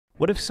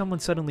What if someone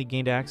suddenly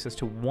gained access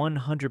to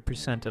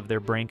 100% of their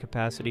brain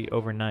capacity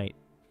overnight?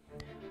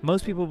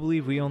 Most people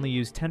believe we only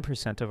use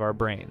 10% of our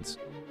brains,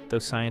 though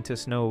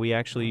scientists know we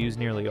actually use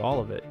nearly all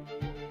of it.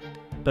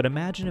 But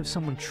imagine if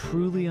someone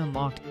truly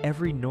unlocked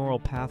every neural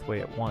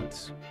pathway at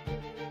once.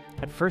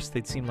 At first,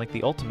 they'd seem like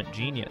the ultimate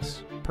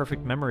genius,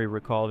 perfect memory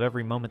recall of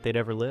every moment they'd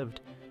ever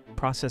lived,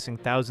 processing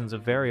thousands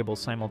of variables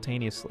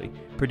simultaneously,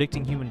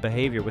 predicting human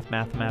behavior with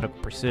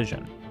mathematical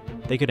precision.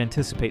 They could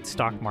anticipate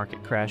stock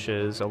market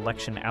crashes,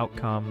 election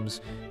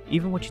outcomes,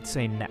 even what you'd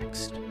say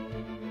next.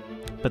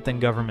 But then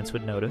governments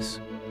would notice.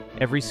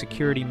 Every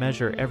security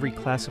measure, every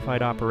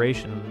classified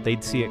operation,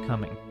 they'd see it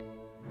coming.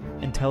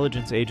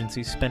 Intelligence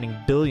agencies spending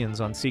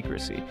billions on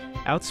secrecy,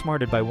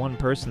 outsmarted by one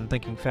person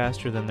thinking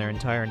faster than their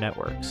entire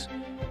networks.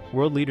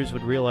 World leaders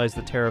would realize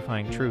the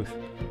terrifying truth.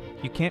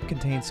 You can't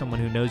contain someone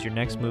who knows your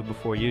next move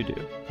before you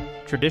do.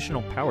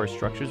 Traditional power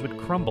structures would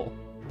crumble.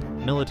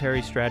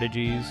 Military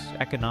strategies,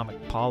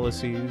 economic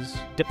policies,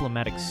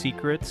 diplomatic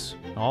secrets,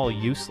 all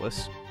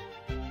useless.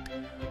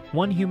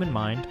 One human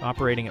mind,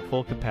 operating at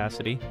full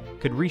capacity,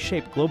 could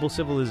reshape global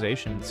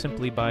civilization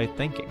simply by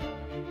thinking.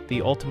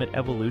 The ultimate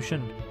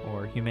evolution,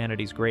 or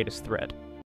humanity's greatest threat.